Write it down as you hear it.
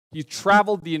He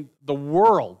traveled the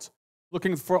world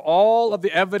looking for all of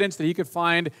the evidence that he could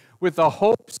find with the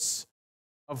hopes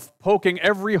of poking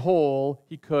every hole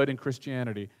he could in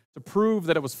Christianity to prove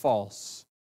that it was false.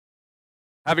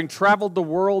 Having traveled the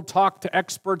world, talked to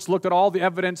experts, looked at all the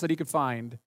evidence that he could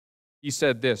find, he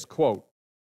said this, quote,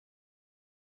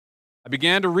 "I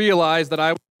began to realize that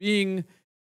I was being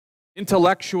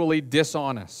intellectually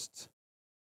dishonest.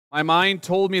 My mind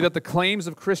told me that the claims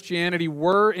of Christianity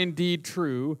were indeed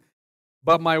true,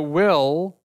 but my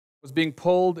will was being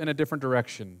pulled in a different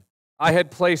direction. I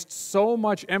had placed so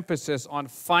much emphasis on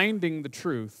finding the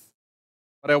truth,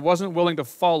 but I wasn't willing to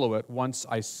follow it once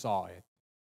I saw it."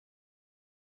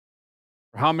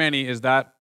 For how many is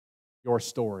that your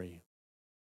story?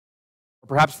 Or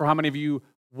perhaps for how many of you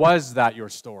was that your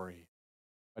story?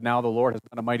 But now the Lord has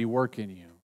done a mighty work in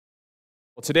you.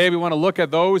 Well, today we want to look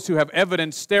at those who have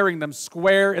evidence staring them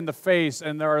square in the face,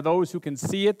 and there are those who can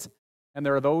see it, and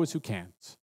there are those who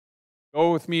can't.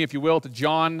 Go with me, if you will, to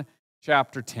John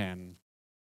chapter 10.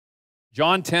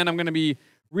 John 10, I'm going to be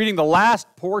reading the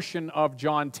last portion of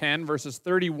John 10, verses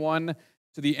 31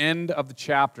 to the end of the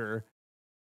chapter.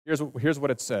 Here's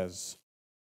what it says.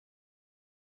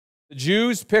 The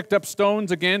Jews picked up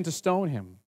stones again to stone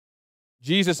him.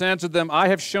 Jesus answered them, "I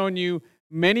have shown you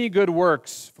many good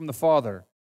works from the Father.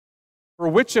 For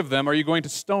which of them are you going to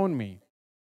stone me?"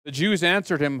 The Jews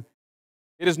answered him,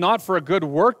 "It is not for a good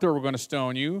work that we're going to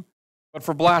stone you, but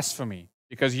for blasphemy,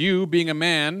 because you, being a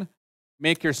man,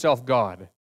 make yourself God."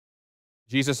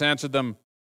 Jesus answered them,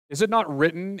 "Is it not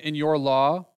written in your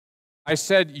law, I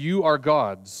said you are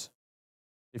gods?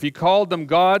 If he called them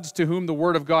gods to whom the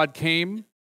word of God came,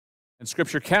 and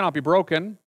Scripture cannot be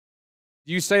broken,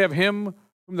 do you say of him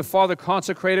whom the Father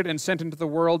consecrated and sent into the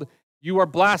world, you are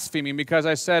blaspheming because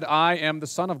I said I am the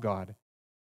Son of God?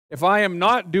 If I am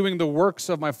not doing the works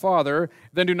of my Father,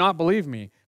 then do not believe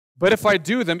me. But if I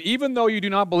do them, even though you do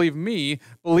not believe me,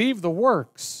 believe the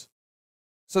works,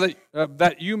 so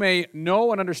that you may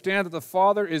know and understand that the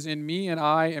Father is in me and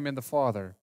I am in the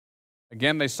Father."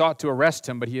 Again, they sought to arrest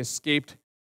him, but he escaped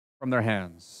from their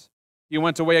hands. He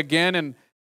went away again and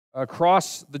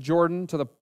across the Jordan to the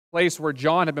place where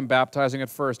John had been baptizing at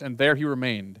first, and there he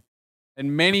remained.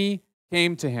 And many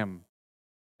came to him.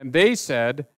 And they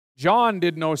said, "John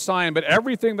did no sign, but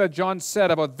everything that John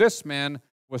said about this man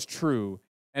was true."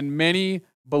 And many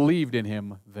believed in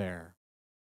him there.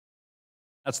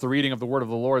 That's the reading of the word of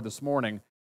the Lord this morning.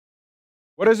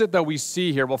 What is it that we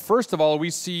see here? Well, first of all,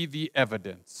 we see the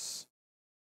evidence.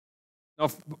 Now,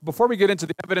 before we get into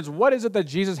the evidence, what is it that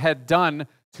Jesus had done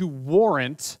to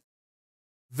warrant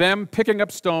them picking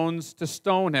up stones to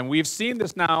stone him? We've seen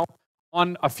this now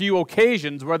on a few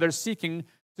occasions where they're seeking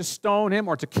to stone him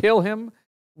or to kill him.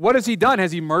 What has he done?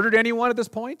 Has he murdered anyone at this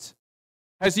point?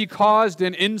 Has he caused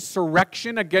an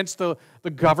insurrection against the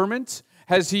government?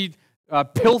 Has he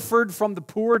pilfered from the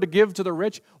poor to give to the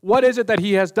rich? What is it that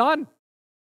he has done?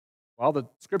 Well, the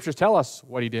Scriptures tell us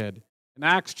what he did. In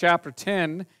Acts chapter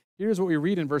 10, here's what we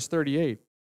read in verse 38.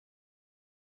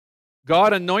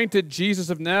 God anointed Jesus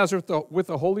of Nazareth with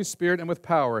the Holy Spirit and with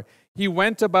power. He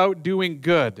went about doing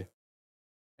good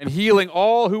and healing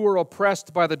all who were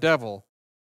oppressed by the devil,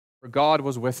 for God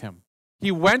was with him.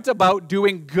 He went about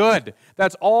doing good.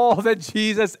 That's all that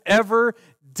Jesus ever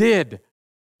did.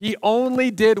 He only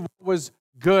did what was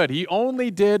good. He only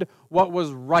did what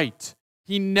was right.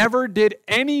 He never did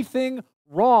anything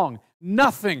wrong.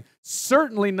 Nothing,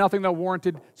 certainly nothing that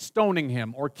warranted stoning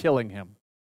him or killing him.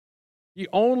 He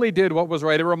only did what was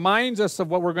right. It reminds us of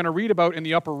what we're going to read about in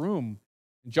the upper room.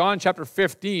 In John chapter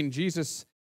 15, Jesus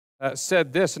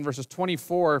said this in verses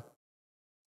 24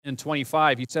 and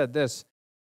 25. He said this,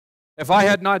 "If I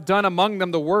had not done among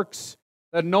them the works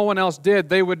that no one else did,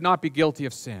 they would not be guilty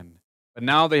of sin. But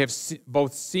now they have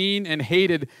both seen and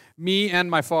hated me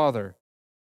and my Father.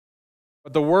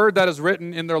 But the word that is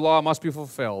written in their law must be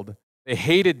fulfilled. They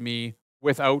hated me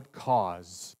without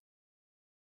cause."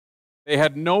 They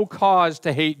had no cause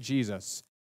to hate Jesus,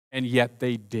 and yet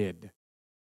they did.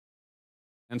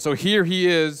 And so here he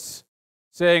is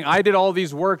saying, I did all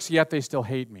these works, yet they still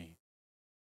hate me.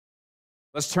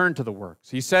 Let's turn to the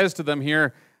works. He says to them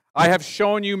here, I have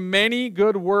shown you many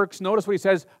good works. Notice what he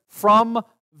says, from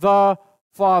the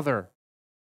Father.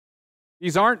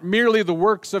 These aren't merely the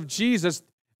works of Jesus.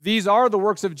 These are the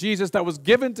works of Jesus that was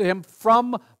given to him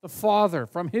from the Father,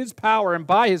 from his power and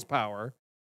by his power.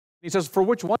 He says, for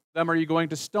which one of them are you going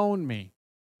to stone me?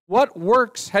 What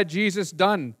works had Jesus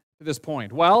done to this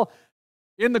point? Well,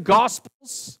 in the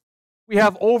Gospels, we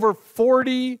have over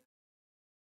 40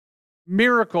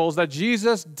 miracles that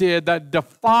Jesus did that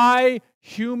defy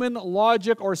human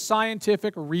logic or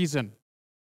scientific reason.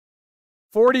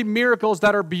 40 miracles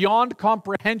that are beyond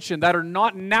comprehension, that are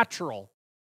not natural.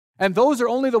 And those are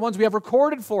only the ones we have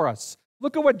recorded for us.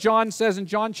 Look at what John says in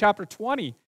John chapter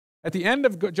 20. At the end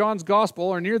of John's gospel,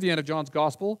 or near the end of John's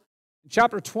gospel, in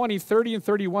chapter 20, 30 and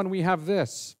 31, we have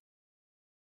this.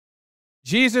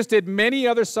 Jesus did many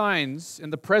other signs in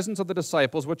the presence of the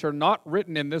disciples, which are not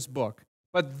written in this book,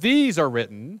 but these are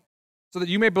written so that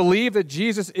you may believe that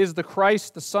Jesus is the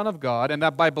Christ, the Son of God, and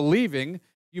that by believing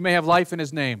you may have life in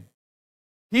his name.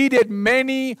 He did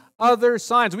many other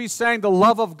signs. We sang the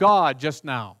love of God just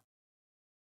now.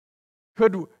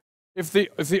 If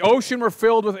the ocean were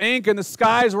filled with ink and the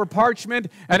skies were parchment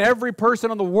and every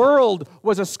person in the world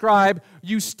was a scribe,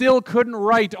 you still couldn't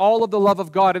write all of the love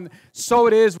of God. And so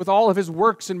it is with all of his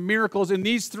works and miracles. In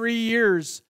these 3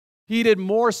 years, he did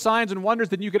more signs and wonders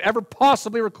than you could ever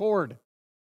possibly record.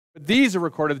 But these are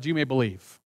recorded that you may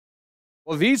believe.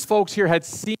 Well, these folks here had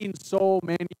seen so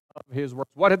many of his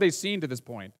works. What had they seen to this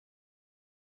point?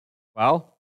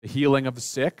 Well, the healing of the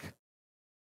sick,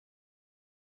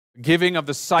 giving of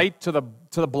the sight to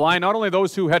the blind, not only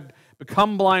those who had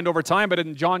become blind over time, but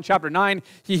in John chapter 9,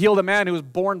 he healed a man who was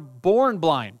born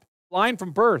blind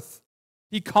from birth.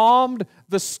 He calmed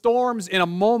the storms in a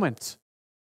moment,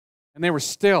 and they were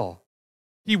still.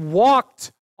 He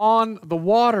walked on the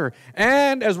water,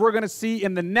 and as we're going to see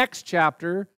in the next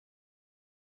chapter,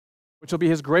 which will be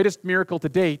his greatest miracle to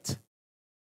date,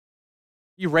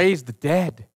 he raised the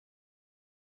dead.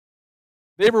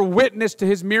 They were witness to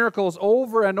his miracles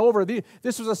over and over.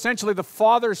 This was essentially the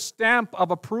Father's stamp of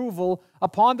approval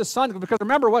upon the Son. Because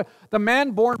remember what the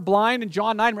man born blind in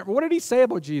John 9, remember, what did he say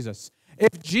about Jesus?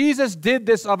 If Jesus did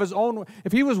this of his own,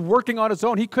 if he was working on his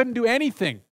own, he couldn't do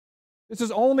anything. This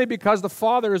is only because the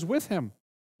Father is with him.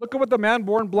 Look at what the man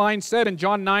born blind said in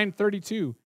John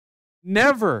 9:32.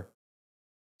 Never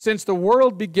since the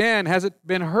world began has it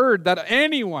been heard that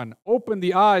anyone opened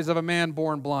the eyes of a man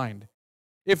born blind.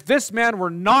 If this man were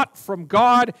not from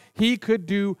God, he could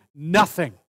do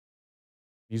nothing.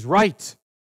 He's right.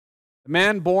 The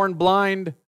man born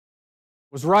blind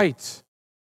was right.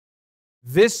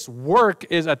 This work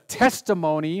is a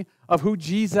testimony of who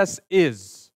Jesus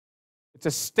is. It's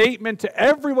a statement to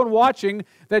everyone watching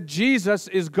that Jesus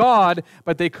is God,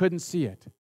 but they couldn't see it.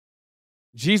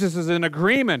 Jesus is in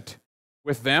agreement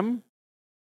with them.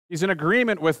 He's in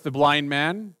agreement with the blind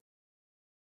man.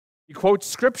 He quotes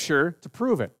Scripture to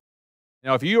prove it.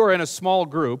 Now, if you are in a small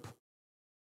group,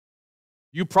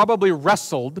 you probably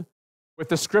wrestled with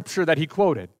the Scripture that he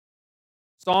quoted.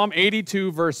 Psalm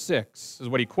 82, verse 6 is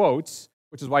what he quotes,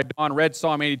 which is why Don read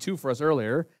Psalm 82 for us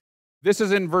earlier. This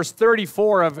is in verse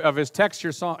 34 of his text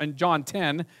here in John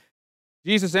 10.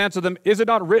 Jesus answered them, "Is it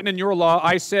not written in your law,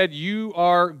 I said, you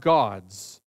are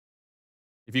gods?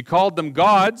 If you called them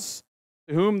gods,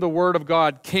 to whom the word of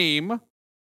God came,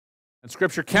 and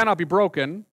Scripture cannot be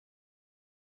broken,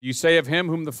 you say of him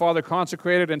whom the Father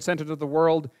consecrated and sent into the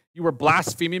world, you were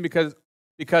blaspheming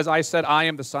because I said I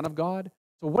am the Son of God."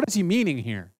 So what is he meaning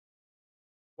here?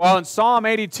 Well, in Psalm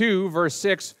 82, verse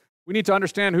 6, we need to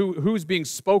understand who's being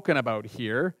spoken about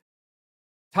here.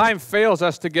 Time fails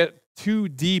us to get too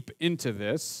deep into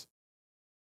this.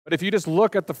 But if you just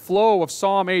look at the flow of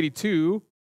Psalm 82,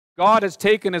 God has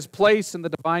taken his place in the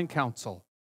divine council.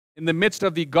 In the midst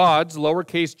of the gods,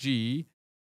 lowercase g,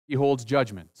 he holds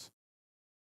judgment.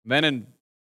 And then in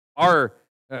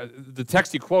the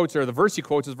text he quotes, or the verse he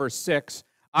quotes is verse 6.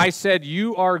 I said,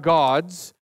 you are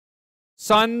gods,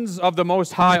 sons of the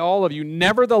Most High, all of you.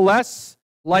 Nevertheless,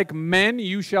 like men,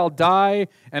 you shall die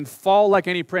and fall like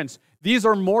any prince. These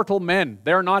are mortal men.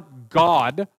 They're not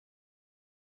God,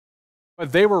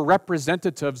 but they were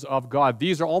representatives of God.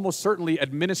 These are almost certainly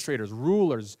administrators,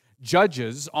 rulers,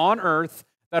 judges on earth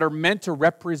that are meant to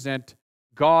represent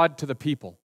God to the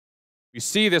people. We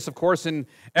see this, of course, in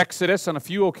Exodus on a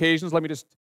few occasions. Let me just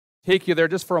take you there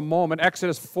just for a moment.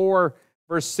 Exodus 4,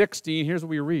 verse 16, here's what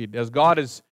we read. As God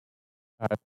is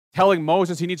telling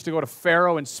Moses he needs to go to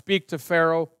Pharaoh and speak to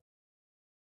Pharaoh.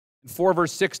 In 4,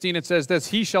 verse 16, it says this,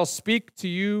 he shall speak for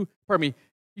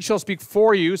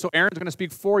you, so Aaron's going to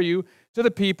speak for you to the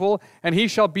people, and he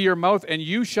shall be your mouth, and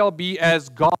you shall be as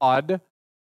God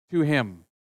to him.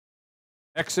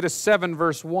 Exodus 7,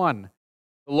 verse 1.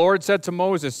 The Lord said to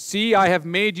Moses, see, I have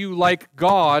made you like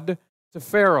God to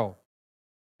Pharaoh,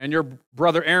 and your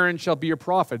brother Aaron shall be your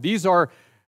prophet. These are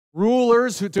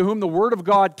rulers to whom the word of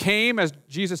God came, as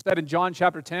Jesus said in John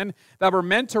chapter 10, that were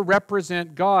meant to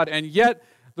represent God. And yet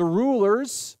the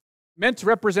rulers meant to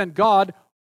represent God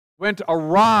went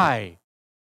awry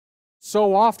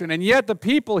so often. And yet the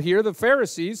people here, the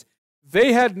Pharisees,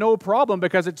 they had no problem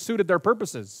because it suited their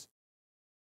purposes.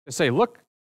 They say, look,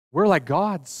 we're like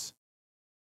gods.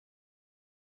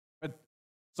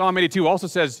 Psalm 82 also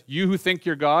says, you who think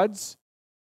you're gods,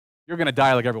 you're going to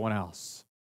die like everyone else.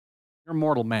 You're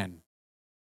mortal men.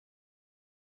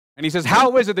 And he says,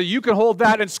 how is it that you can hold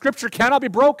that and Scripture cannot be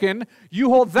broken? You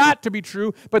hold that to be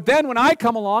true. But then when I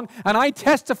come along and I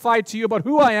testify to you about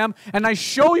who I am and I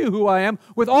show you who I am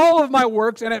with all of my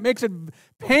works, and it makes it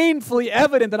painfully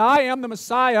evident that I am the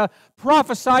Messiah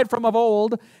prophesied from of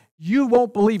old, you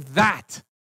won't believe that.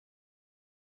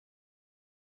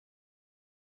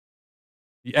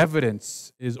 The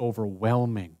evidence is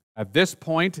overwhelming. At this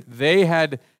point, they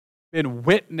had been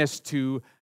witness to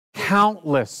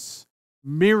countless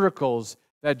miracles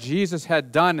that Jesus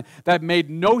had done that made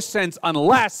no sense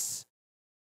unless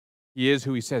he is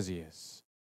who he says he is.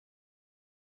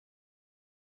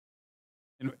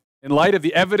 In light of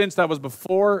the evidence that was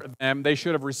before them, they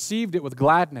should have received it with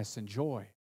gladness and joy.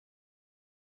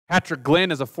 Patrick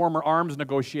Glynn is a former arms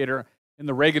negotiator in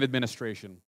the Reagan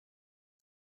administration.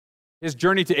 His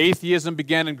journey to atheism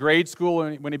began in grade school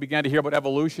when he began to hear about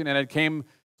evolution, and it came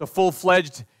to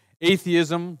full-fledged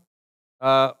atheism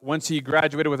once he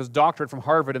graduated with his doctorate from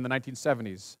Harvard in the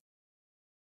 1970s.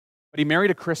 But he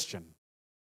married a Christian.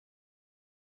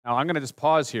 Now, I'm going to just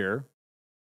pause here.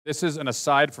 This is an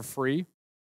aside for free.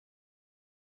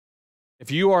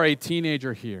 If you are a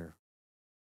teenager here,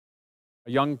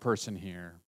 a young person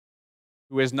here,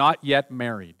 who is not yet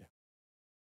married,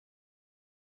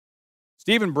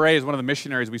 Stephen Bray is one of the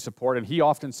missionaries we support, and he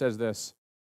often says this: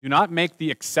 do not make the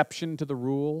exception to the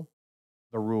rule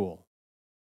the rule.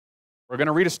 We're going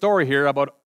to read a story here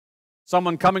about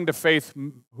someone coming to faith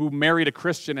who married a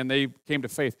Christian and they came to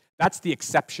faith. That's the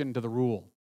exception to the rule.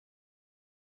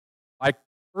 I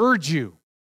urge you,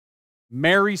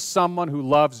 marry someone who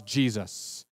loves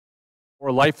Jesus,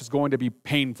 or life is going to be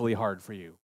painfully hard for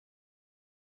you.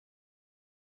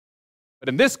 But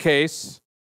in this case,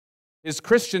 his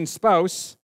Christian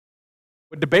spouse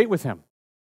would debate with him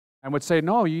and would say,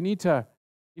 no, you need to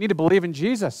believe in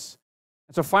Jesus.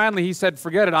 And so finally he said,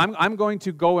 forget it, I'm going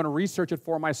to go and research it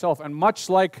for myself. And much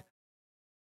like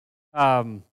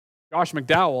Josh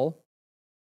McDowell,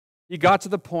 he got to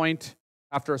the point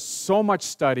after so much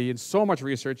study and so much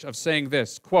research of saying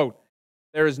this, quote,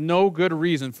 there is no good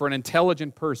reason for an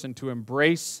intelligent person to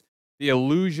embrace the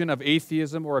illusion of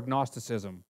atheism or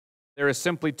agnosticism. There is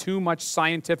simply too much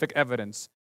scientific evidence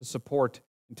to support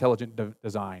intelligent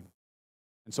design.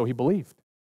 And so he believed.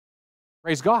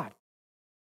 Praise God.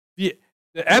 The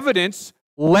evidence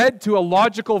led to a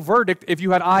logical verdict if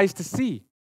you had eyes to see.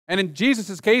 And in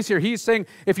Jesus' case here, he's saying,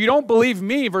 if you don't believe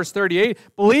me, verse 38,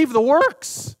 believe the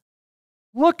works.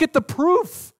 Look at the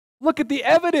proof. Look at the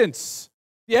evidence.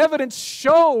 The evidence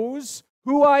shows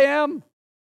who I am.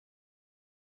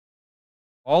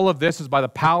 All of this is by the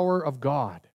power of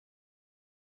God.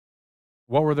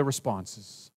 What were the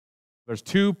responses? There's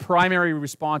two primary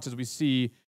responses we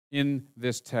see in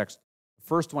this text. The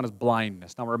first one is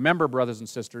blindness. Now remember, brothers and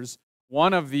sisters,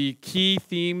 one of the key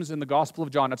themes in the Gospel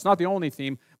of John, it's not the only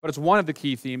theme, but it's one of the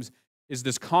key themes, is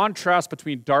this contrast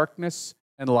between darkness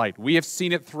and light. We have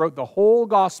seen it throughout the whole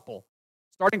Gospel,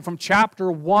 starting from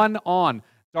chapter 1 on.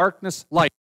 Darkness,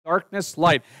 light. Darkness,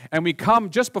 light. And we come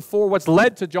just before what's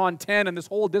led to John 10, and this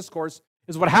whole discourse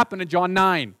is what happened in John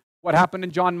 9. What happened in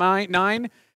John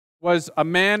 9 was a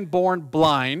man born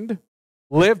blind,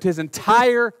 lived his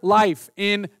entire life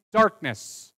in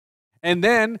darkness. And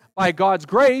then, by God's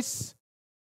grace,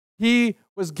 he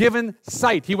was given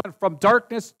sight. He went from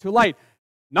darkness to light.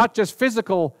 Not just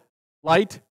physical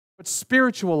light, but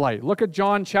spiritual light. Look at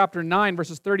John chapter 9,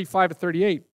 verses 35 to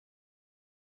 38.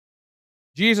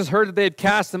 Jesus heard that they had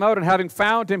cast him out, and having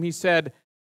found him, he said,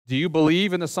 do you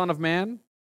believe in the Son of Man?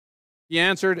 He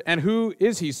answered, and who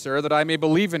is he, sir, that I may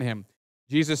believe in him?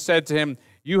 Jesus said to him,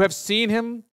 you have seen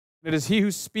him, and it is he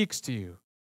who speaks to you,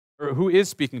 or who is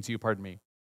speaking to you, pardon me.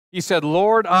 He said,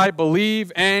 Lord, I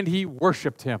believe, and he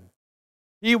worshiped him.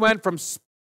 He went from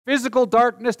physical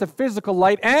darkness to physical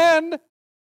light, and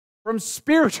from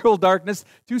spiritual darkness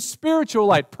to spiritual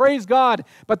light. Praise God.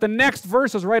 But the next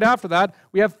verses right after that,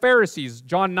 we have Pharisees,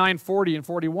 John 9, 40 and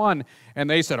 41, and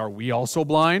they said, are we also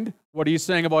blind? What are you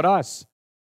saying about us?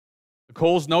 The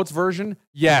Coles Notes version,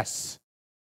 yes.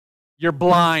 You're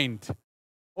blind.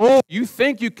 Oh, you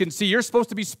think you can see. You're supposed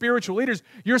to be spiritual leaders.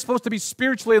 You're supposed to be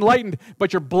spiritually enlightened,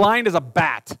 but you're blind as a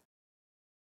bat.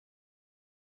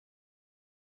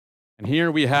 And here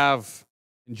we have,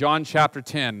 in John chapter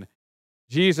 10,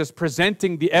 Jesus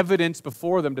presenting the evidence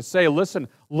before them to say, listen,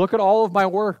 look at all of my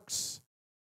works.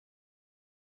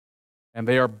 And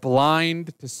they are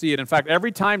blind to see it. In fact,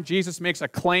 every time Jesus makes a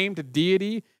claim to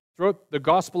deity throughout the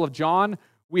Gospel of John,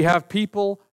 we have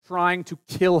people trying to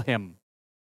kill him.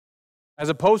 As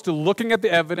opposed to looking at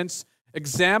the evidence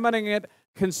examining it,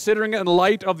 considering it in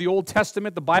light of the Old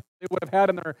Testament, the Bible they would have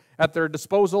had at their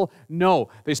disposal? No,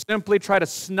 they simply try to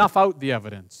snuff out the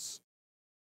evidence.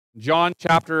 John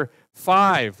chapter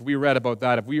 5, we read about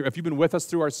that. If you've been with us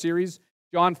through our series,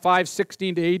 John 5,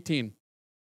 16 to 18.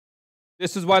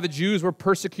 This is why the Jews were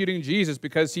persecuting Jesus,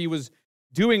 because he was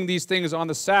doing these things on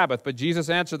the Sabbath. But Jesus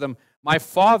answered them, "My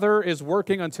Father is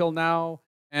working until now,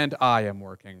 and I am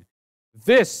working."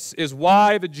 This is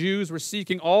why the Jews were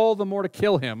seeking all the more to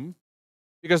kill him,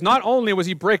 because not only was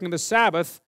he breaking the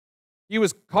Sabbath, he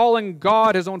was calling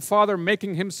God his own Father,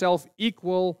 making himself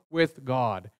equal with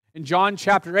God. In John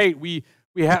chapter 8, we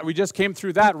just came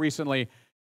through that recently,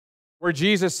 where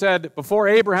Jesus said, "Before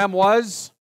Abraham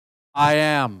was, I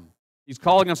am." He's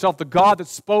calling himself the God that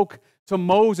spoke to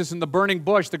Moses in the burning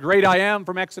bush, the great I am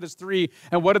from Exodus 3.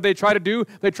 And what did they try to do?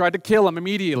 They tried to kill him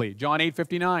immediately, John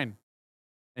 8:59.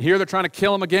 And here they're trying to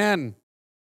kill him again.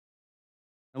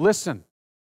 And listen,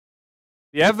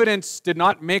 the evidence did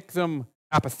not make them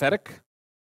apathetic.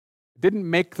 It didn't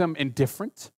make them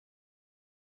indifferent.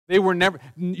 They were never,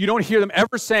 you don't hear them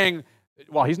ever saying,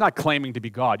 well, he's not claiming to be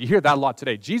God. You hear that a lot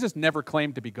today. Jesus never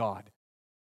claimed to be God.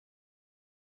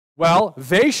 Well,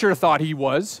 they sure thought he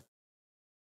was.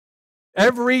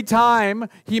 Every time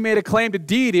he made a claim to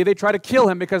deity, they try to kill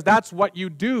him, because that's what you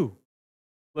do.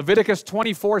 Leviticus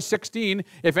 24:16,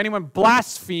 if anyone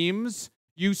blasphemes,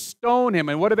 you stone him.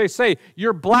 And what do they say?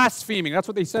 You're blaspheming. That's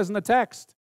what he says in the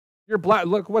text.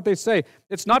 Look what they say.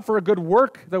 It's not for a good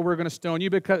work that we're going to stone you,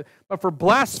 but for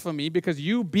blasphemy, because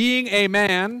you being a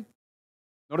man,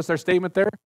 notice their statement there,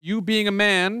 you being a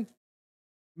man,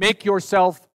 make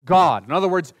yourself God. In other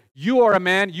words, you are a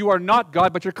man, you are not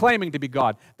God, but you're claiming to be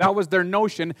God. That was their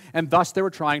notion, and thus they were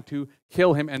trying to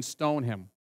kill him and stone him,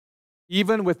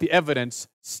 even with the evidence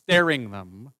staring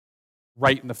them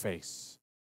right in the face.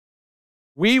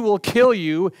 We will kill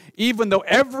you, even though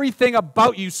everything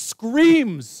about you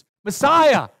screams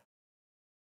Messiah.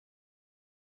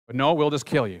 But no, we'll just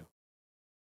kill you.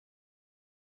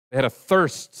 They had a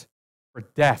thirst for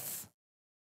death.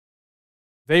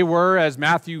 They were, as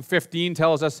Matthew 15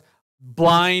 tells us,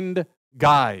 blind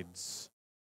guides,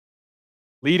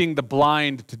 leading the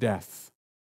blind to death.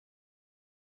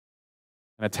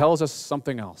 And it tells us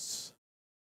something else.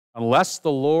 Unless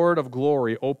the Lord of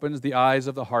glory opens the eyes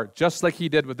of the heart, just like he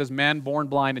did with this man born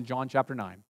blind in John chapter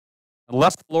 9.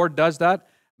 Unless the Lord does that,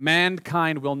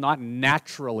 mankind will not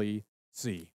naturally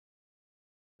see.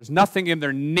 There's nothing in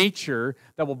their nature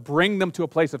that will bring them to a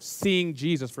place of seeing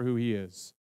Jesus for who he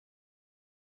is.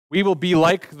 We will be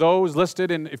like those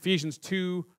listed in Ephesians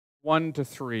 2, 1 to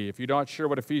 3. If you're not sure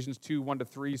what Ephesians 2, 1 to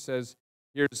 3 says,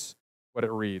 here's what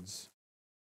it reads.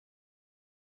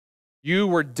 You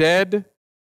were dead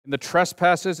in the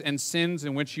trespasses and sins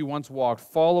in which you once walked,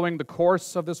 following the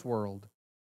course of this world,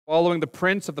 following the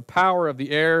prince of the power of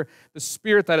the air, the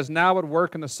spirit that is now at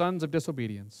work in the sons of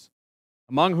disobedience,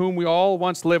 among whom we all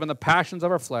once lived in the passions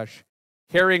of our flesh,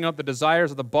 carrying out the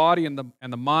desires of the body and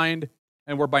the mind,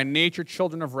 and were by nature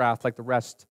children of wrath like the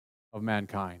rest of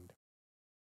mankind.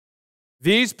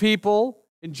 These people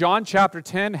in John chapter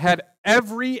 10 had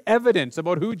every evidence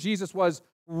about who Jesus was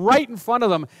right in front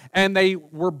of them, and they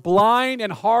were blind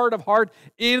and hard of heart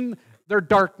in their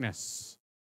darkness.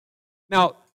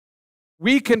 Now,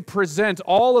 we can present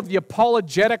all of the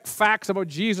apologetic facts about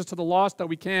Jesus to the lost that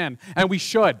we can, and we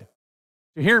should.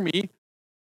 To hear me,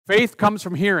 faith comes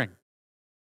from hearing.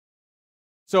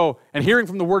 So, and hearing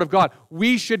from the Word of God,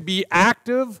 we should be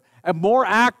active and more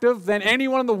active than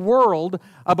anyone in the world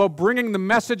about bringing the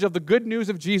message of the good news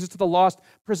of Jesus to the lost,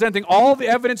 presenting all the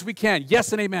evidence we can.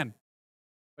 Yes and amen.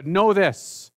 But know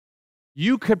this,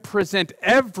 you could present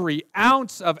every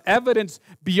ounce of evidence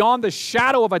beyond the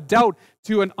shadow of a doubt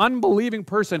to an unbelieving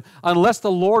person. Unless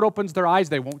the Lord opens their eyes,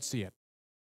 they won't see it.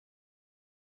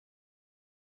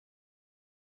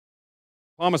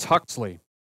 Thomas Huxley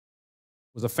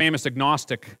was a famous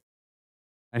agnostic,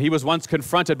 and he was once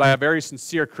confronted by a very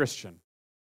sincere Christian.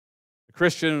 The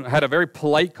Christian had a very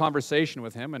polite conversation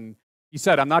with him, and he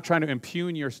said, I'm not trying to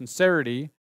impugn your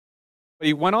sincerity, but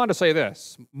he went on to say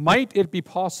this, might it be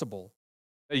possible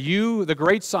that you, the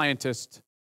great scientist,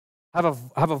 have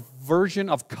a version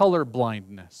of color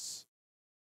blindness?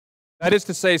 That is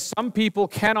to say, some people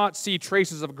cannot see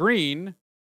traces of green,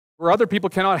 where other people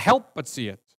cannot help but see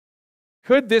it.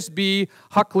 Could this be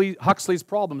Huxley's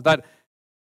problem, that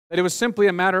it was simply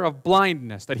a matter of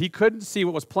blindness, that he couldn't see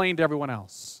what was plain to everyone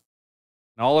else?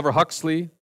 And Oliver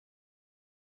Huxley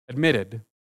admitted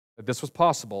that this was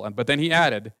possible, but then he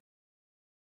added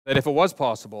that if it was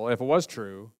possible, if it was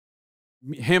true,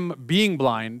 him being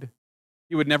blind,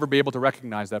 he would never be able to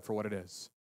recognize that for what it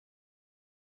is.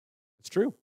 It's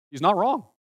true. He's not wrong.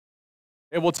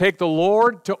 It will take the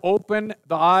Lord to open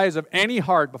the eyes of any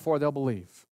heart before they'll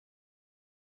believe.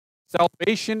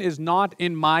 Salvation is not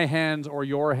in my hands or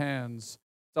your hands.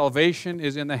 Salvation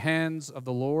is in the hands of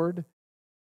the Lord.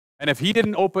 And if He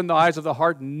didn't open the eyes of the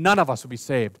heart, none of us would be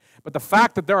saved. But the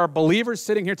fact that there are believers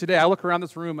sitting here today, I look around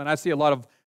this room and I see a lot of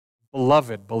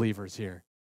beloved believers here,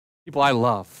 people I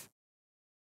love.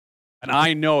 And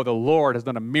I know the Lord has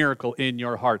done a miracle in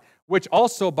your heart, which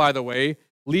also, by the way,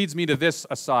 leads me to this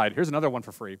aside. Here's another one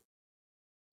for free.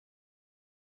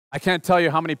 I can't tell you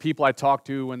how many people I talk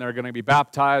to when they're going to be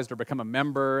baptized or become a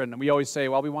member, and we always say,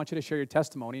 well, we want you to share your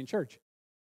testimony in church.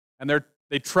 And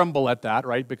they tremble at that,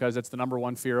 right, because it's the number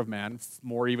one fear of man,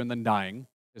 more even than dying,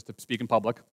 is to speak in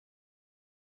public.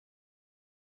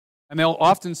 And they'll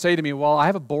often say to me, well, I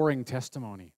have a boring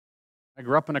testimony. I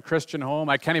grew up in a Christian home.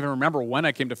 I can't even remember when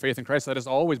I came to faith in Christ. I just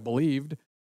always believed,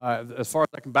 as far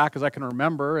back as I can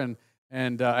remember,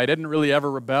 and I didn't really ever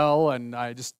rebel, and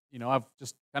I just, I've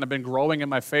just kind of been growing in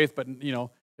my faith, but,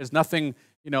 there's nothing,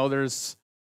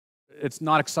 it's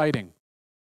not exciting.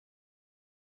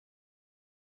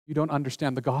 You don't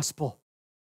understand the gospel.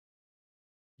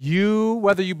 You,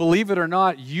 whether you believe it or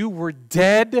not, you were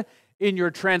dead in your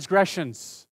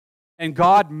transgressions, and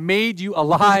God made you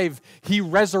alive. He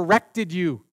resurrected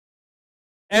you.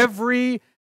 Every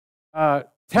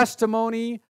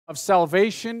testimony of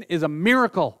salvation is a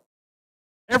miracle.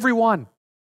 Everyone.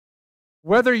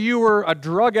 Whether you were a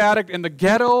drug addict in the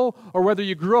ghetto or whether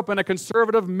you grew up in a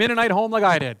conservative Mennonite home like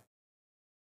I did.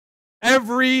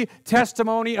 Every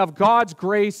testimony of God's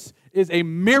grace is a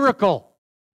miracle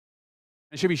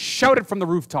and should be shouted from the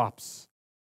rooftops.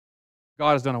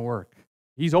 God has done a work.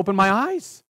 He's opened my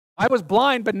eyes. I was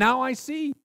blind, but now I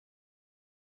see.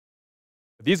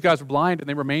 But these guys were blind and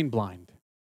they remain blind.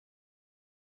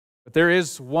 But there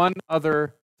is one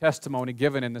other testimony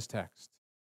given in this text.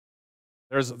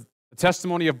 There's the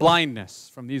testimony of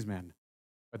blindness from these men,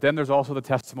 but then there's also the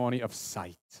testimony of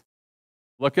sight.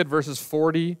 Look at verses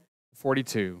 40 to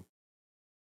 42.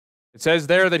 It says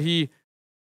there that he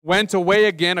went away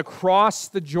again across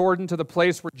the Jordan to the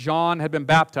place where John had been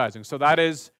baptizing. So that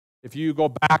is, if you go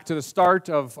back to the start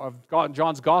of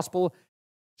John's gospel,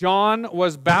 John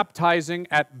was baptizing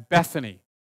at Bethany.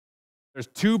 There's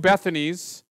two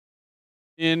Bethanies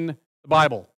in the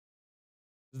Bible.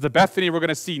 There's the Bethany we're going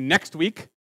to see next week. And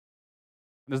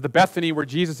there's the Bethany where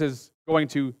Jesus is going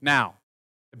to now.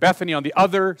 The Bethany on the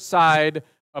other side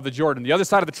of the Jordan, the other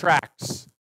side of the tracks.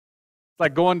 It's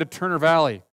like going to Turner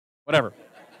Valley, whatever.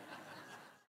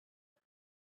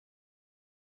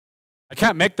 I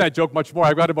can't make that joke much more.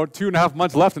 I've got about 2.5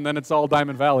 months left, and then it's all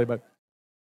Diamond Valley.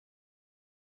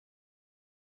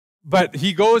 But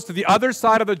he goes to the other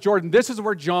side of the Jordan. This is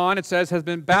where John, it says, has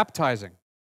been baptizing,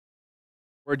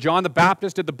 where John the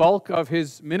Baptist did the bulk of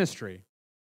his ministry.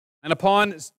 And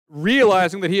upon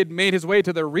realizing that he had made his way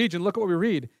to the region, look at what we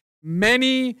read.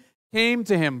 Many came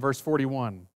to him, verse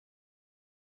 41.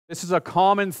 This is a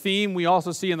common theme we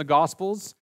also see in the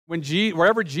Gospels.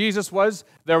 Wherever Jesus was,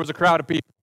 there was a crowd of people.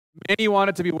 Many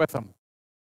wanted to be with him.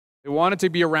 They wanted to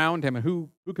be around him, and who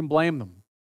can blame them?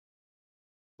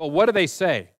 But what do they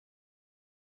say?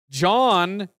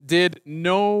 John did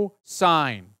no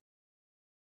sign.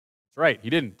 That's right, he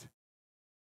didn't.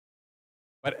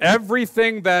 But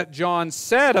everything that John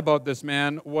said about this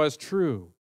man was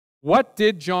true. What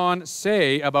did John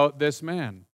say about this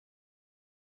man?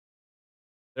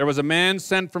 There was a man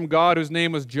sent from God whose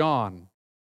name was John.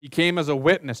 He came as a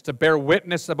witness to bear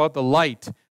witness about the light,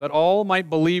 that all might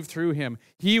believe through him.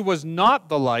 He was not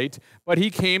the light, but he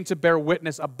came to bear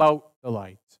witness about the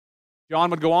light. John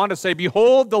would go on to say,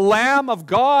 behold the Lamb of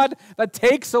God that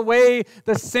takes away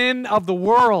the sin of the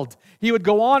world. He would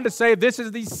go on to say, this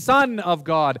is the Son of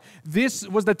God. This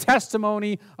was the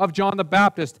testimony of John the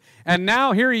Baptist. And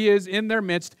now here he is in their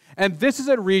midst. And this is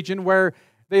a region where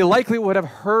they likely would have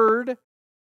heard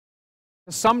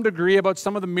to some degree about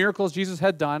some of the miracles Jesus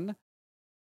had done.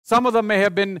 Some of them may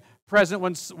have been present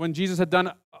when Jesus had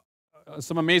done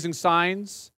some amazing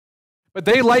signs. But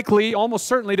they likely, almost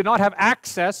certainly, did not have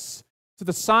access to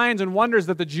the signs and wonders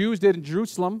that the Jews did in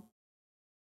Jerusalem.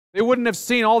 They wouldn't have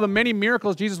seen all the many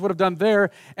miracles Jesus would have done there.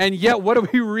 And yet, what do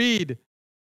we read?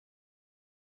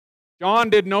 John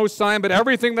did no sign, but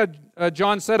everything that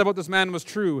John said about this man was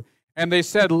true. And they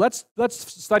said, let's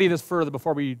study this further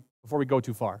before we go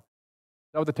too far.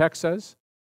 Is that what the text says?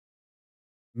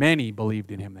 Many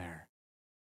believed in him there.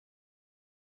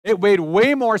 It made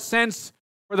way more sense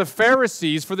for the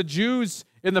Pharisees, for the Jews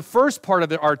in the first part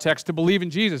of our text to believe in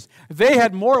Jesus. They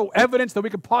had more evidence than we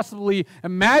could possibly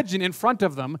imagine in front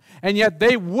of them, and yet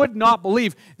they would not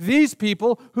believe. These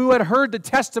people who had heard the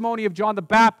testimony of John the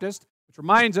Baptist, which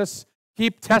reminds us,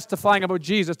 keep testifying about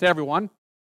Jesus to everyone.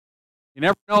 You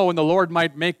never know when the Lord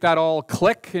might make that all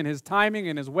click in His timing,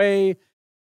 in His way,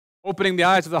 opening the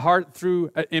eyes of the heart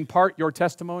through, in part, your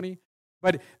testimony.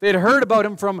 But they'd heard about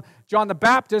Him from John the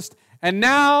Baptist, and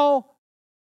now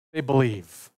they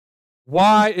believe.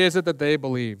 Why is it that they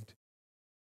believed?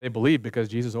 They believed because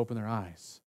Jesus opened their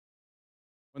eyes.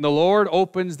 When the Lord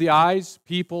opens the eyes,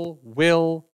 people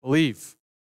will believe.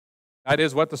 That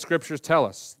is what the Scriptures tell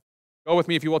us. Go with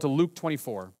me, if you will, to Luke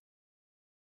 24.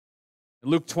 In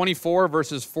Luke 24,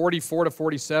 verses 44 to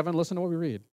 47, listen to what we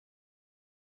read.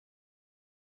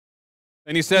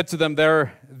 And He said to them,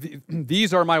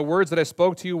 "These are my words that I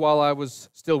spoke to you while I was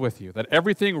still with you, that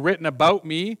everything written about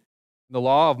me in the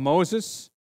law of Moses,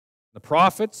 the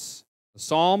prophets, the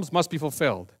Psalms must be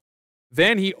fulfilled."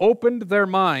 Then He opened their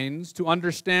minds to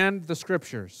understand the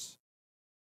Scriptures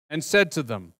and said to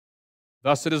them,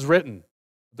 "Thus it is written,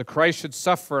 that the Christ should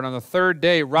suffer and on the third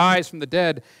day rise from the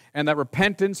dead, and that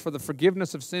repentance for the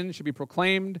forgiveness of sins should be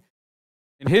proclaimed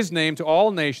in His name to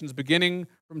all nations, beginning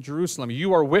from Jerusalem.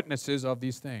 You are witnesses of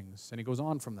these things." And He goes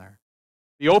on from there.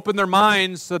 He opened their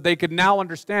minds so that they could now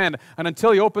understand. And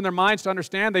until He opened their minds to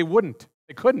understand, they wouldn't.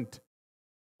 They couldn't.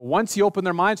 But once He opened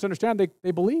their minds to understand,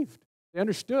 they believed. They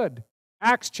understood.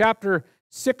 Acts chapter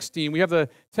 16, we have the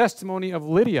testimony of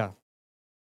Lydia.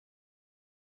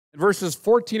 In verses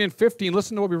 14 and 15,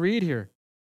 listen to what we read here.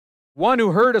 One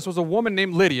who heard us was a woman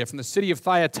named Lydia from the city of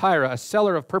Thyatira, a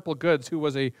seller of purple goods who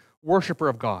was a worshiper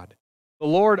of God. The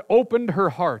Lord opened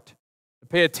her heart to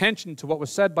pay attention to what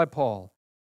was said by Paul.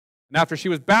 And after she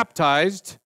was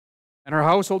baptized, and her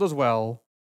household as well,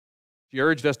 she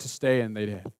urged us to stay, and they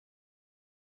did.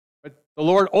 But the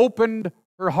Lord opened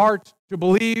her heart to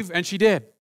believe, and she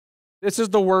did. This is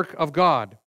the work of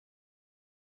God.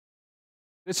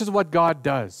 This is what God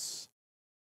does.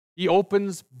 He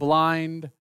opens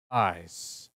blind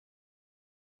eyes.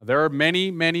 There are many,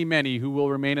 many, many who will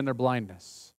remain in their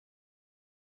blindness.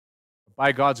 But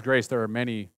by God's grace, there are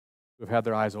many who have had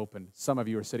their eyes opened. Some of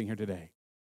you are sitting here today.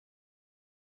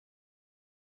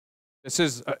 This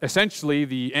is essentially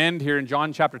the end here in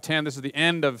John chapter 10. This is the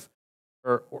end of,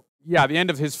 the end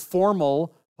of His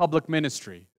formal public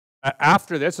ministry.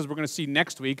 After this, as we're going to see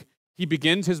next week, He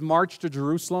begins His march to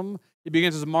Jerusalem. He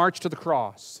begins His march to the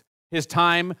cross. His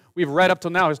time, we've read up till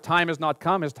now, His time has not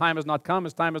come, His time has not come,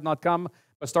 His time has not come.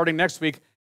 But starting next week,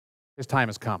 His time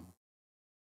has come.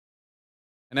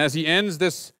 And as He ends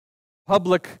this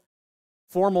public,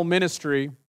 formal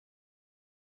ministry,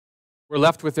 we're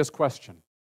left with this question.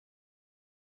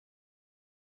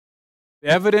 The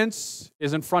evidence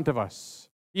is in front of us.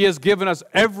 He has given us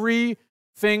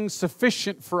everything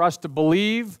sufficient for us to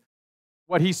believe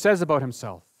what He says about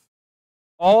Himself.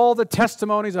 All the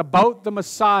testimonies about the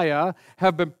Messiah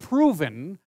have been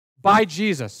proven by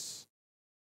Jesus.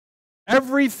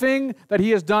 Everything that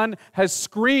He has done has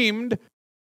screamed,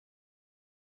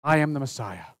 "I am the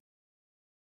Messiah."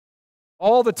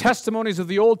 All the testimonies of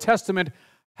the Old Testament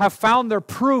have found their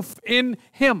proof in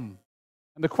Him.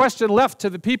 And the question left to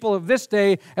the people of this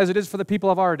day, as it is for the people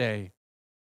of our day,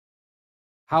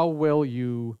 how will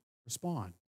you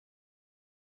respond?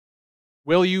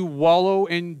 Will you wallow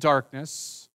in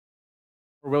darkness,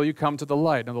 or will you come to the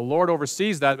light? Now, the Lord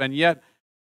oversees that, and yet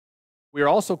we are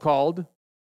also called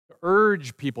to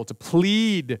urge people, to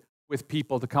plead with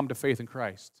people to come to faith in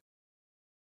Christ.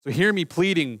 So hear me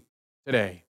pleading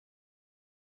today.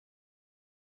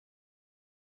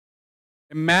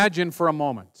 Imagine for a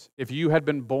moment if you had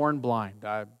been born blind.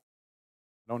 I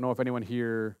don't know if anyone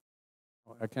here,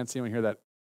 I can't see anyone here that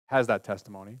has that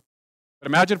testimony. But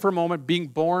imagine for a moment being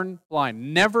born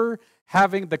blind, never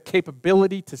having the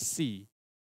capability to see.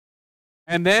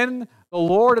 And then the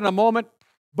Lord in a moment,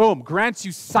 boom, grants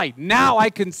you sight. Now I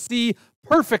can see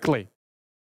perfectly.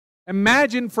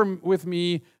 Imagine with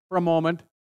me for a moment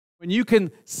when you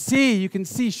can see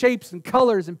shapes and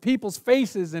colors and people's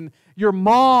faces and your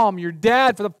mom, your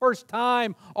dad for the first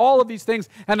time, all of these things.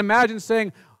 And imagine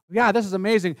saying, "Yeah, this is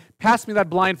amazing. Pass me that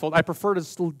blindfold. I prefer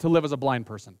to live as a blind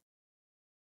person."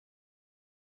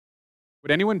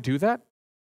 Would anyone do that?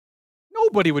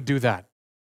 Nobody would do that.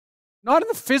 Not in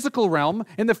the physical realm.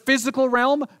 In the physical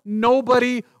realm,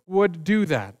 nobody would do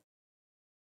that.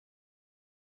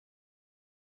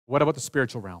 What about the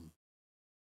spiritual realm?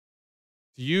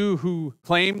 To you who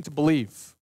claim to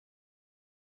believe,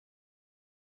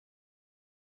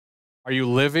 are you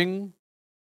living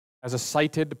as a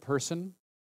sighted person?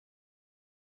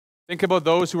 Think about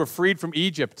those who were freed from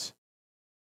Egypt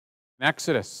in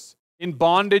Exodus, in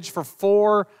bondage for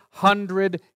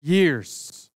 400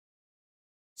 years.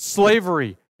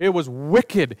 Slavery. It was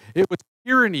wicked. It was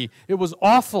tyranny. It was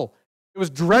awful. It was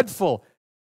dreadful.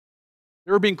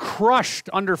 They were being crushed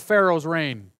under Pharaoh's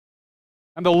reign.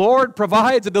 And the Lord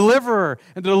provides a deliverer,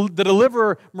 and the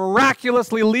deliverer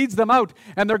miraculously leads them out,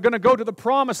 and they're going to go to the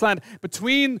promised land.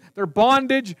 Between their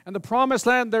bondage and the promised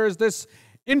land, there is this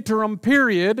interim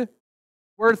period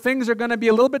where things are going to be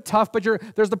a little bit tough, but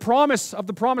there's the promise of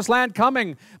the promised land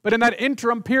coming. But in that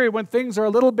interim period, when things are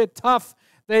a little bit tough,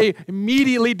 they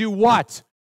immediately do what?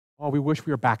 Oh, we wish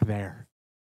we were back there.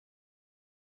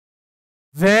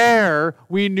 There,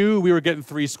 we knew we were getting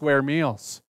 3 square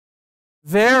meals.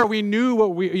 There, we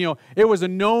knew it was a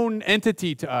known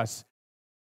entity to us.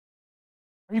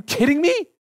 Are you kidding me?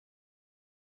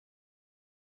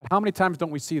 How many times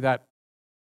don't we see that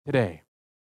today?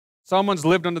 Someone's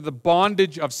lived under the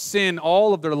bondage of sin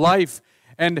all of their life,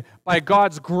 and by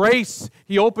God's grace,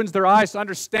 He opens their eyes to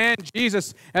understand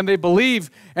Jesus, and they believe,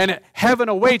 and heaven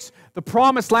awaits. The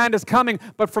promised land is coming,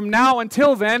 but from now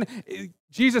until then,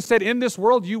 Jesus said, in this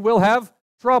world you will have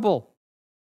trouble.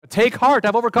 Take heart,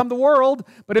 I've overcome the world,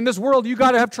 but in this world you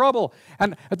got to have trouble.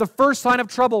 And at the first sign of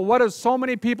trouble, what do so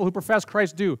many people who profess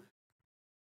Christ do?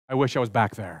 I wish I was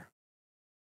back there.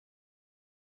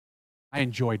 I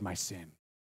enjoyed my sin.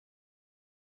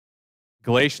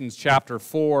 Galatians chapter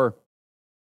 4,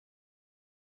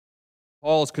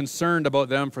 Paul is concerned about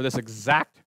them for this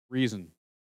exact reason.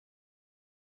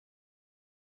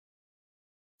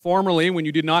 Formerly, when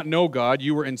you did not know God,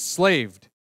 you were enslaved,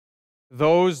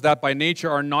 those that by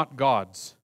nature are not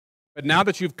gods. But now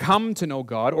that you've come to know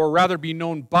God, or rather be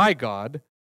known by God,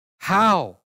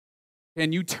 how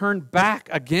can you turn back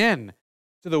again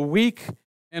to the weak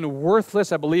and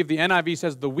worthless, I believe the NIV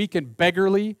says, the weak and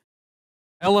beggarly,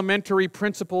 elementary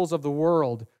principles of the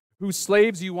world, whose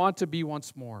slaves you want to be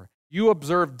once more? You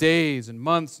observe days and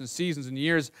months and seasons and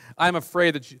years. I'm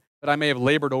afraid that I may have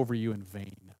labored over you in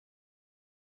vain.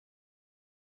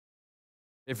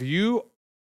 If you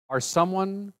are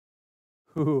someone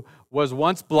who was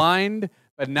once blind,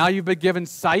 but now you've been given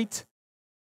sight,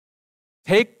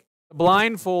 take the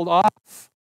blindfold off.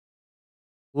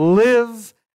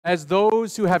 Live as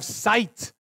those who have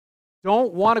sight.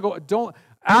 Don't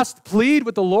plead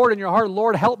with the Lord in your heart,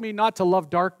 Lord, help me not to love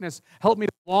darkness. Help me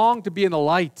to long to be in the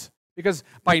light. Because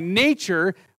by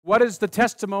nature, what is the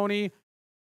testimony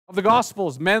of the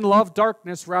Gospels? Men love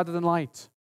darkness rather than light.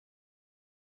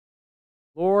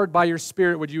 Lord, by your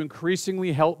Spirit, would you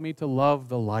increasingly help me to love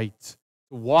the light,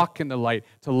 to walk in the light,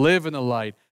 to live in the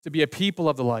light, to be a people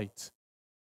of the light,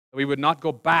 that we would not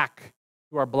go back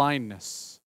to our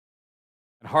blindness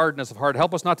and hardness of heart.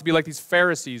 Help us not to be like these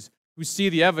Pharisees who see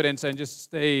the evidence and just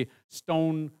stay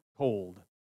stone cold.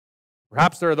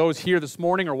 Perhaps there are those here this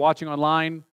morning or watching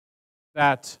online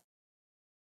that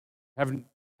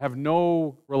have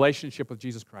no relationship with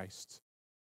Jesus Christ.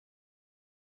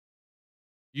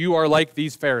 You are like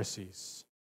these Pharisees.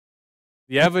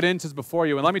 The evidence is before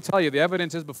you. And let me tell you, the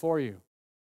evidence is before you.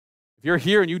 If you're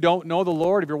here and you don't know the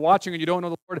Lord, if you're watching and you don't know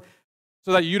the Lord,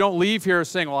 so that you don't leave here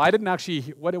saying, well, I didn't actually,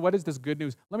 what is this good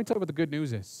news? Let me tell you what the good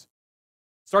news is.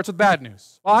 It starts with bad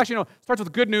news. Well, actually, no, it starts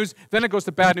with good news, then it goes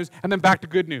to bad news, and then back to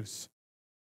good news.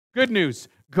 Good news.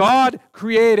 God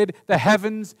created the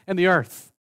heavens and the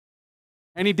earth.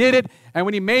 And He did it, and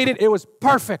when He made it, it was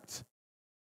perfect.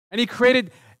 And He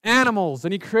created animals,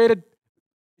 and He created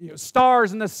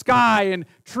stars in the sky, and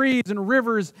trees and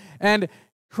rivers, and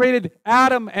created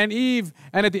Adam and Eve.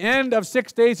 And at the end of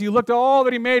 6 days, He looked at all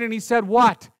that He made, and He said,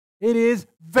 what? It is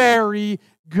very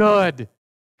good.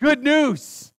 Good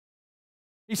news.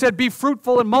 He said, be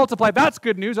fruitful and multiply. That's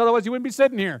good news, otherwise you wouldn't be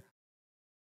sitting here.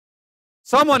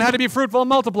 Someone had to be fruitful and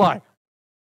multiply.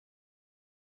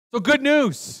 So good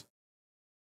news.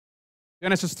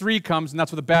 Genesis 3 comes, and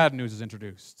that's where the bad news is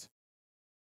introduced.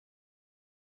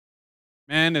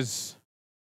 Man is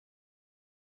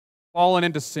fallen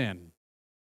into sin,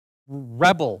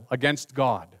 rebel against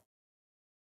God,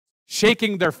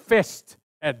 shaking their fist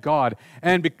at God.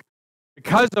 And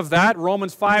because of that,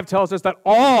 Romans 5 tells us that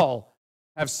all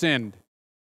have sinned.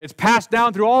 It's passed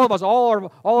down through all of us. All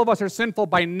of us are sinful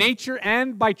by nature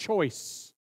and by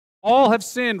choice. All have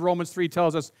sinned, Romans 3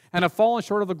 tells us, and have fallen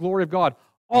short of the glory of God.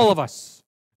 All of us.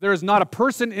 There is not a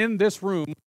person in this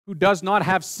room who does not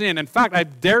have sin. In fact, I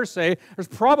dare say there's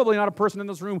probably not a person in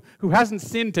this room who hasn't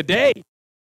sinned today.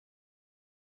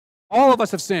 All of us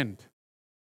have sinned.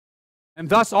 And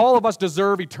thus all of us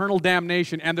deserve eternal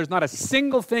damnation, and there's not a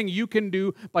single thing you can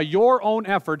do by your own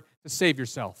effort to save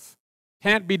yourself.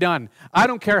 can't be done. I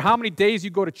don't care how many days you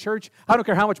go to church. I don't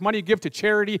care how much money you give to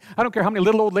charity. I don't care how many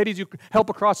little old ladies you help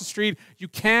across the street. You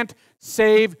can't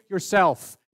save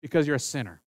yourself because you're a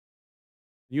sinner.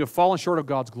 You have fallen short of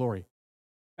God's glory.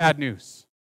 Bad news.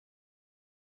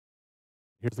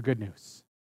 Here's the good news.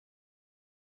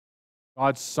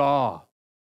 God saw,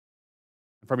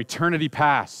 and from eternity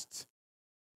past,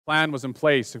 the plan was in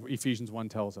place, Ephesians 1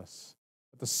 tells us,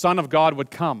 that the Son of God would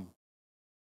come.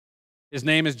 His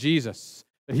name is Jesus.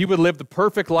 That he would live the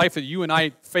perfect life that you and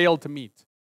I failed to meet.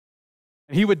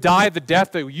 And he would die the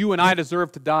death that you and I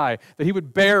deserve to die. That he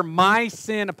would bear my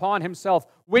sin upon himself,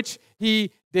 which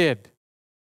he did.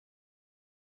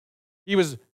 He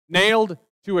was nailed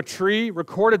to a tree,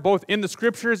 recorded both in the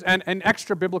Scriptures and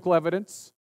extra biblical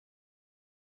evidence.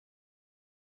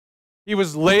 He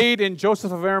was laid in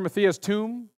Joseph of Arimathea's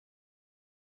tomb.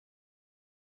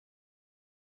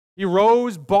 He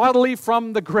rose bodily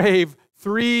from the grave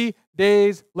 3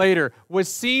 days later,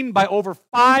 was seen by over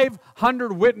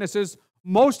 500 witnesses,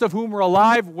 most of whom were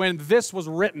alive when this was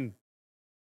written.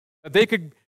 That they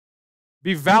could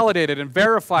be validated and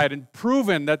verified and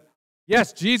proven that,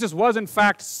 yes, Jesus was in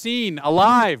fact seen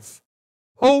alive,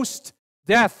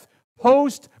 post-death,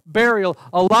 post-burial,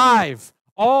 alive.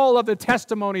 All of the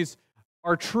testimonies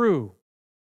are true.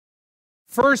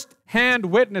 First-hand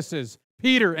witnesses,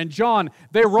 Peter and John,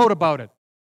 they wrote about it.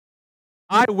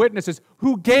 Eyewitnesses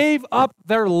who gave up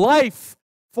their life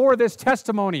for this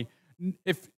testimony.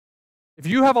 If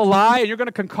you have a lie and you're going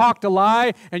to concoct a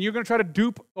lie and you're going to try to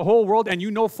dupe the whole world and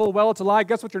you know full well it's a lie,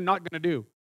 guess what you're not going to do?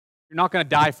 You're not going to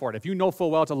die for it. If you know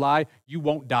full well it's a lie, you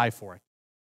won't die for it.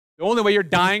 The only way you're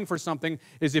dying for something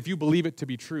is if you believe it to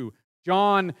be true.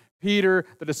 John, Peter,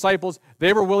 the disciples,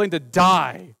 they were willing to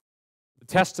die. The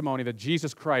testimony that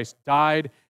Jesus Christ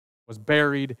died, was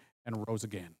buried, and rose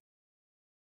again.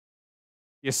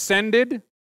 He ascended.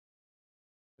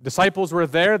 The disciples were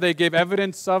there. They gave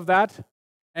evidence of that.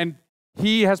 And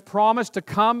he has promised to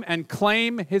come and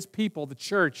claim his people, the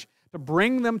church, to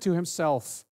bring them to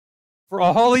himself for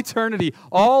all eternity.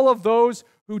 All of those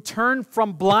who turn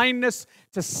from blindness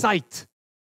to sight,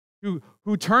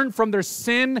 who turn from their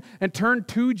sin and turn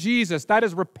to Jesus. That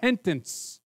is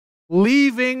repentance.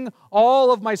 Leaving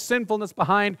all of my sinfulness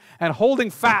behind and holding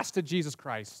fast to Jesus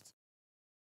Christ.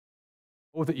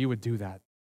 Oh, that you would do that.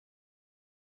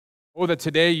 Oh, that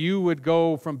today you would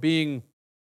go from being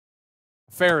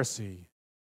a Pharisee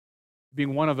to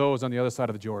being one of those on the other side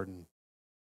of the Jordan.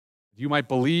 You might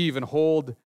believe and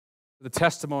hold the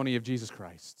testimony of Jesus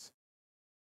Christ.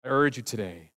 I urge you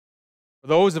today. For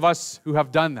those of us who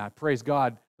have done that, praise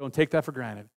God, don't take that for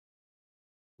granted.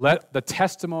 Let the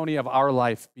testimony of our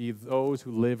life be those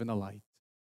who live in the light.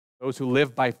 Those who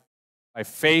live by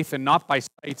faith and not by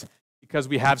sight because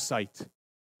we have sight.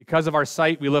 Because of our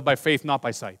sight, we live by faith, not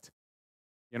by sight.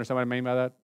 You understand what I mean by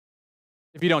that?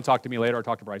 If you don't, talk to me later or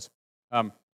talk to Bryce.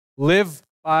 Live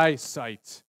by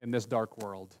sight in this dark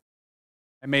world.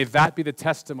 And may that be the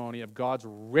testimony of God's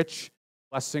rich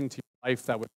blessing to your life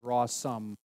that would draw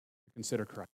some to consider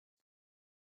Christ.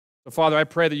 So, Father, I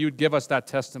pray that you would give us that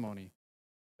testimony.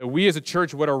 That we as a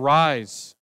church would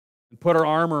arise and put our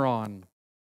armor on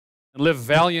and live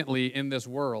valiantly in this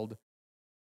world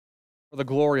for the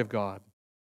glory of God.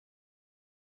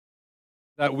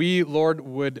 That we, Lord,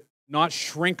 would not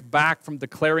shrink back from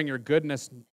declaring your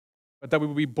goodness, but that we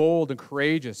would be bold and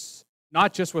courageous,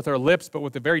 not just with our lips, but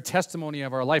with the very testimony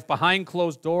of our life. Behind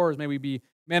closed doors, may we be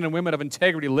men and women of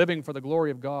integrity living for the glory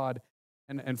of God.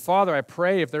 And Father, I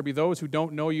pray if there be those who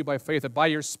don't know you by faith, that by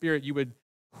your Spirit you would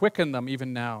quicken them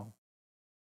even now.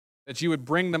 That you would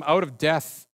bring them out of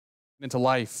death and into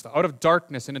life, out of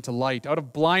darkness and into light, out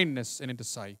of blindness and into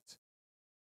sight.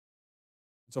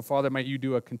 So, Father, might you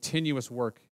do a continuous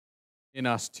work in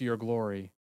us to your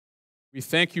glory. We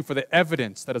thank you for the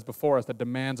evidence that is before us that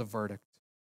demands a verdict.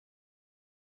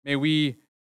 May we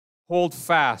hold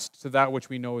fast to that which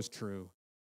we know is true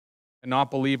and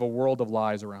not believe a world of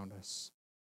lies around us.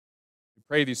 We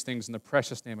pray these things in the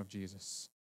precious name of Jesus.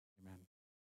 Amen.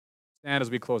 Stand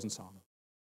as we close in song.